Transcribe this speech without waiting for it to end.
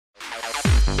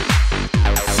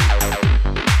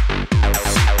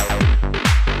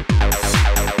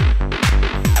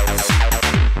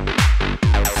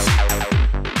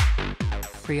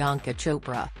Priyanka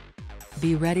Chopra.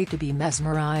 Be ready to be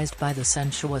mesmerized by the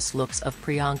sensuous looks of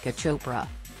Priyanka Chopra.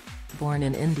 Born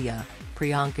in India,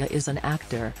 Priyanka is an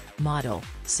actor, model,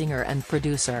 singer and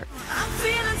producer. I'm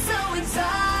feeling so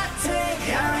exotic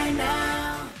right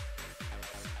now.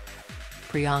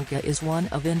 Priyanka is one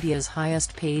of India's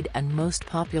highest paid and most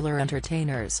popular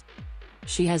entertainers.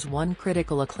 She has won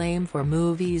critical acclaim for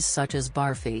movies such as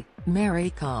Barfi, Mary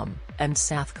Kom, and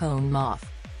Saath Kaun Maaf.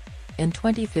 In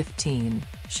 2015,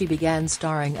 she began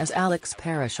starring as Alex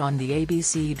Parrish on the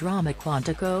ABC drama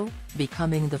Quantico,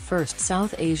 becoming the first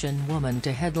South Asian woman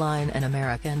to headline an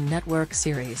American network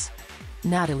series.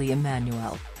 Natalie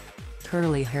Emmanuel.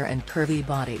 Curly hair and curvy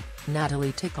body,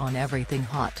 Natalie took on everything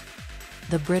hot.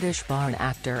 The British-born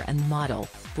actor and model,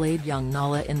 played young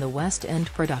Nala in the West End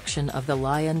production of The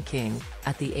Lion King,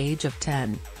 at the age of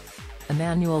 10.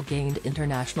 Emmanuel gained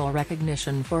international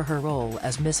recognition for her role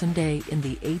as Missandei in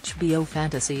the HBO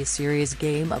fantasy series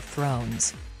Game of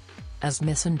Thrones. As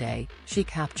Missandei, she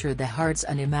captured the hearts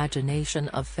and imagination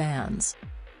of fans.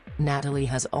 Natalie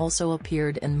has also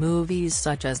appeared in movies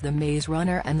such as The Maze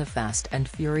Runner and the Fast and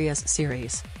Furious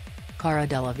series. Cara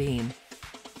Delevingne.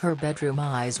 Her bedroom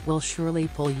eyes will surely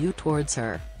pull you towards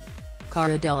her.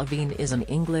 Cara Delevingne is an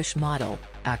English model,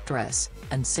 actress,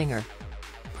 and singer.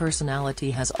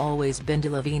 Personality has always been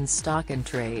Delevingne's stock in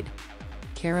trade.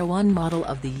 Cara won Model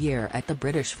of the Year at the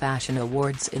British Fashion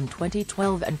Awards in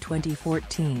 2012 and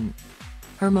 2014.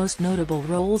 Her most notable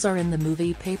roles are in the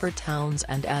movie Paper Towns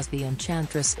and as the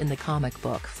Enchantress in the comic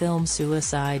book film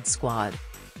Suicide Squad.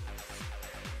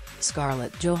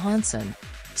 Scarlett Johansson.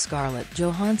 Scarlett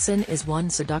Johansson is one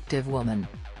seductive woman.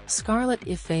 Scarlett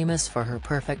is famous for her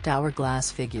perfect hourglass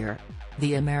figure.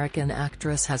 The American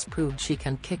actress has proved she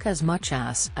can kick as much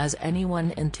ass as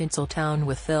anyone in Tinseltown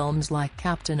with films like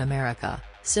Captain America,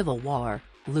 Civil War,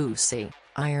 Lucy,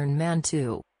 Iron Man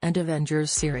 2, and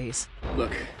Avengers series.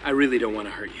 Look, I really don't want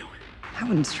to hurt you. I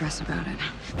wouldn't stress about it.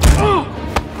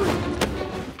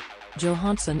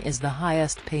 Johansson is the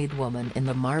highest paid woman in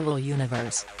the Marvel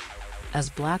Universe. As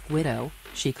Black Widow,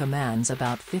 she commands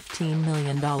about $15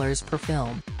 million per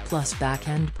film, plus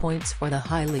back-end points for the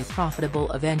highly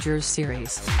profitable Avengers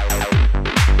series.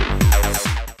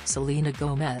 Selena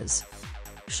Gomez.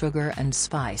 Sugar and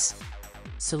spice.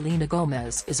 Selena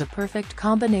Gomez is a perfect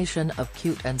combination of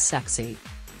cute and sexy.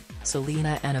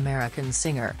 Selena, an American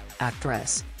singer,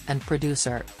 actress, and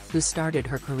producer, who started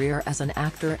her career as an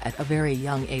actor at a very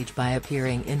young age by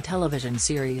appearing in television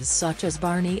series such as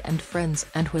Barney and Friends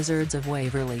and Wizards of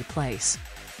Waverly Place.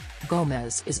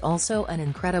 Gomez is also an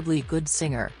incredibly good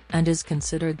singer, and is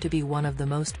considered to be one of the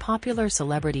most popular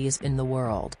celebrities in the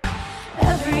world.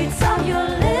 Every time your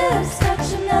lips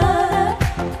touch another,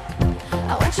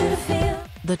 I want you to feel.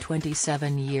 The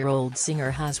 27-year-old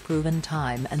singer has proven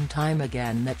time and time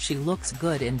again that she looks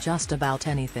good in just about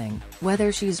anything,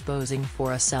 whether she's posing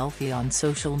for a selfie on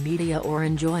social media or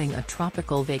enjoying a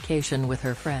tropical vacation with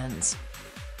her friends.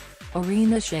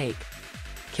 Irina Shayk.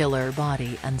 Killer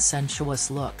body and sensuous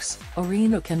looks,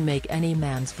 Irina can make any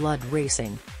man's blood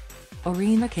racing.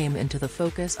 Irina came into the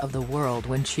focus of the world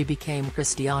when she became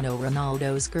Cristiano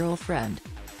Ronaldo's girlfriend.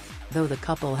 Though the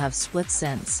couple have split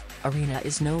since, Irina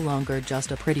is no longer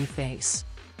just a pretty face.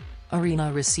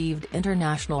 Irina received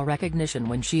international recognition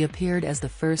when she appeared as the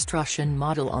first Russian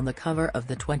model on the cover of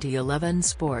the 2011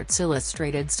 Sports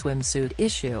Illustrated swimsuit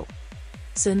issue.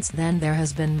 Since then there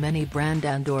has been many brand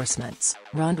endorsements,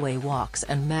 runway walks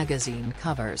and magazine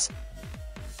covers.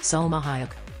 Salma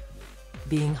Hayek.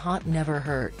 Being hot never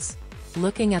hurts.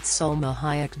 Looking at Salma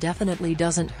Hayek definitely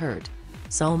doesn't hurt.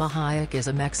 Salma Hayek is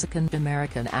a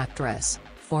Mexican-American actress,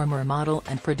 former model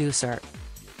and producer.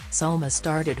 Salma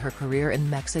started her career in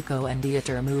Mexico and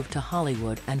later moved to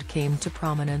Hollywood and came to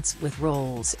prominence with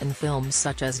roles in films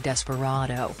such as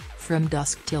Desperado, From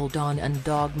Dusk Till Dawn and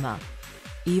Dogma.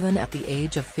 Even at the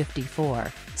age of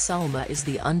 54, Salma is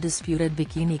the undisputed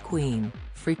bikini queen,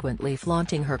 frequently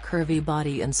flaunting her curvy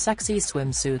body in sexy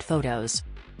swimsuit photos.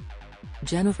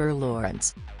 Jennifer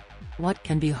Lawrence. What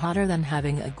can be hotter than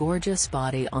having a gorgeous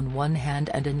body on one hand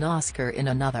and an Oscar in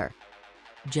another?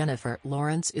 Jennifer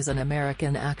Lawrence is an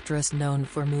American actress known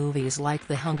for movies like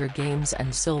The Hunger Games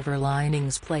and Silver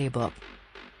Linings Playbook.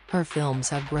 Her films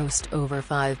have grossed over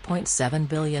 $5.7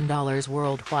 billion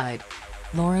worldwide.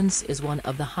 Lawrence is one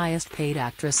of the highest-paid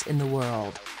actresses in the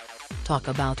world. Talk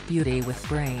about beauty with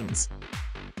brains.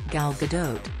 Gal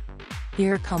Gadot.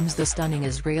 Here comes the stunning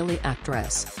Israeli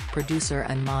actress, producer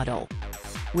and model.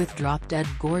 With drop-dead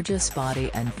gorgeous body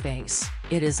and face,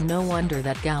 it is no wonder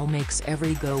that Gal makes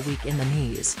every go weak in the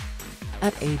knees.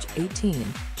 At age 18,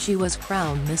 she was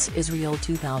crowned Miss Israel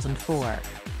 2004.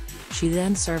 She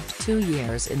then served 2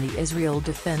 years in the Israel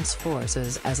Defense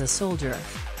Forces as a soldier.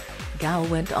 Gal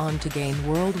went on to gain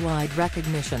worldwide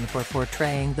recognition for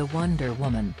portraying the Wonder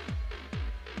Woman.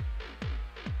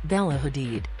 Bella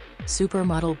Hadid.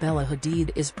 Supermodel Bella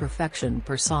Hadid is perfection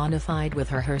personified with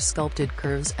her sculpted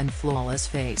curves and flawless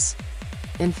face.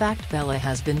 In fact, Bella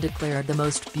has been declared the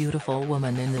most beautiful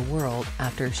woman in the world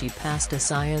after she passed a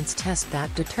science test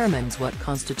that determines what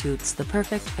constitutes the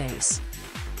perfect face.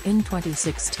 In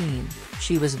 2016,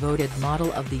 she was voted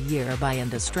Model of the Year by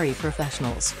industry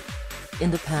professionals. In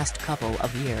the past couple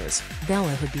of years,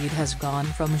 Bella Hadid has gone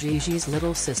from Gigi's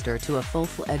little sister to a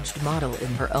full-fledged model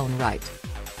in her own right.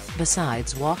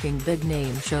 Besides walking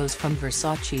big-name shows from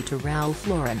Versace to Ralph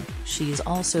Lauren, she's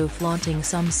also flaunting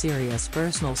some serious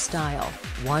personal style,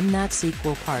 one that's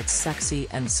equal parts sexy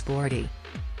and sporty.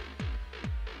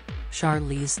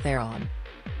 Charlize Theron.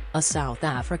 A South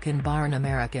African-born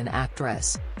American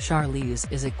actress,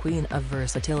 Charlize is a queen of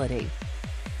versatility.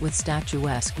 With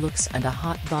statuesque looks and a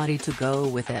hot body to go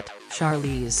with it,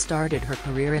 Charlize started her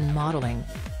career in modeling.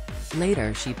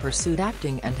 Later she pursued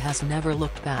acting and has never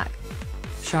looked back.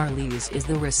 Charlize is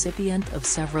the recipient of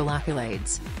several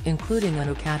accolades, including an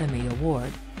Academy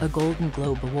Award, a Golden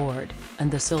Globe Award,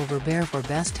 and the Silver Bear for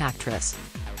Best Actress.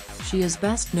 She is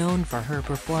best known for her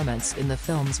performance in the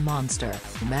films Monster,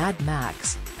 Mad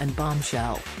Max, and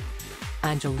Bombshell.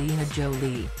 Angelina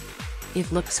Jolie.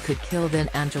 If looks could kill, then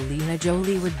Angelina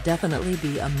Jolie would definitely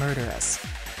be a murderess.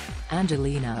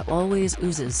 Angelina always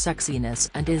oozes sexiness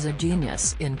and is a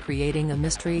genius in creating a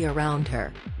mystery around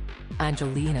her.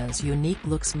 Angelina's unique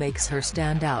looks makes her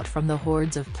stand out from the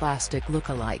hordes of plastic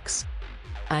lookalikes.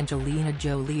 Angelina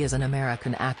Jolie is an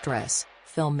American actress,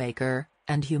 filmmaker,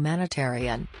 and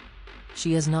humanitarian.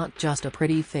 She is not just a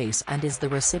pretty face and is the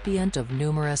recipient of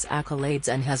numerous accolades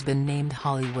and has been named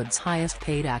Hollywood's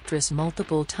highest-paid actress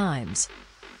multiple times.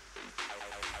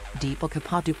 Deepika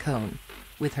Padukone.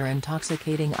 With her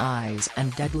intoxicating eyes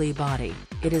and deadly body,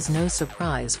 it is no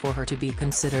surprise for her to be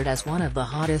considered as one of the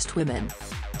hottest women.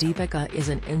 Deepika is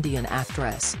an Indian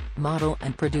actress, model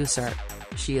and producer.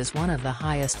 She is one of the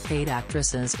highest-paid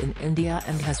actresses in India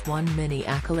and has won many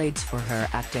accolades for her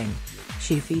acting.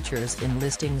 She features in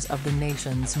listings of the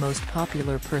nation's most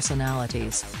popular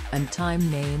personalities, and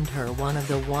Time named her one of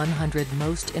the 100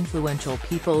 most influential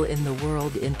people in the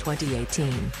world in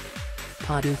 2018.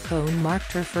 Padukone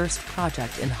marked her first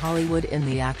project in Hollywood in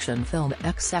the action film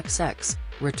XXX,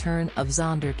 Return of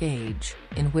Xander Cage,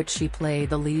 in which she played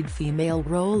the lead female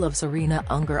role of Serena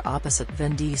Unger opposite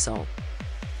Vin Diesel.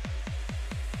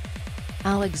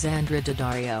 Alexandra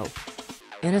Daddario.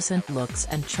 Innocent looks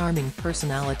and charming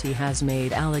personality has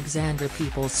made Alexandra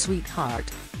people's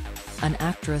sweetheart. An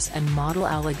actress and model,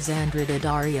 Alexandra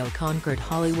Daddario conquered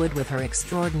Hollywood with her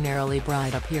extraordinarily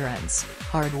bright appearance,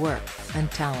 hard work, and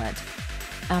talent.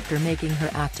 After making her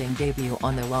acting debut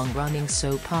on the long-running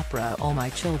soap opera Oh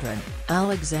My Children,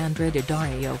 Alexandra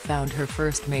Daddario found her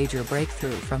first major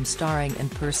breakthrough from starring in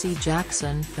Percy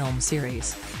Jackson film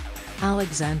series.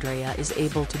 Alexandria is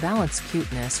able to balance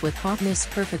cuteness with hotness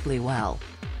perfectly well.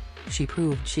 She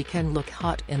proved she can look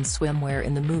hot in swimwear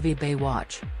in the movie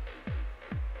Baywatch.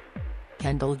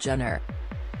 Kendall Jenner.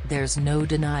 There's no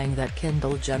denying that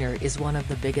Kendall Jenner is one of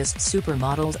the biggest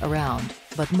supermodels around,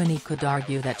 but many could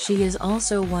argue that she is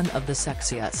also one of the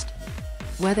sexiest.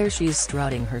 Whether she's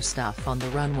strutting her stuff on the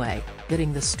runway,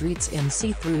 hitting the streets in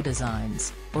see-through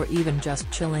designs, or even just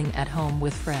chilling at home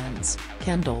with friends,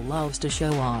 Kendall loves to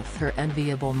show off her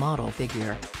enviable model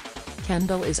figure.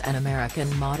 Kendall is an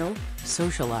American model,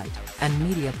 socialite, and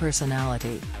media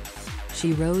personality.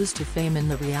 She rose to fame in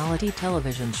the reality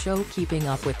television show Keeping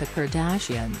Up with the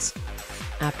Kardashians.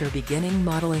 After beginning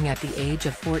modeling at the age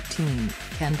of 14,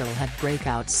 Kendall had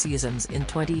breakout seasons in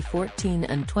 2014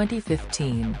 and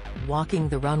 2015, walking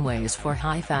the runways for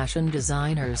high-fashion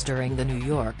designers during the New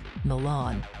York,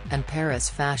 Milan, and Paris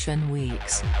fashion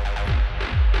weeks.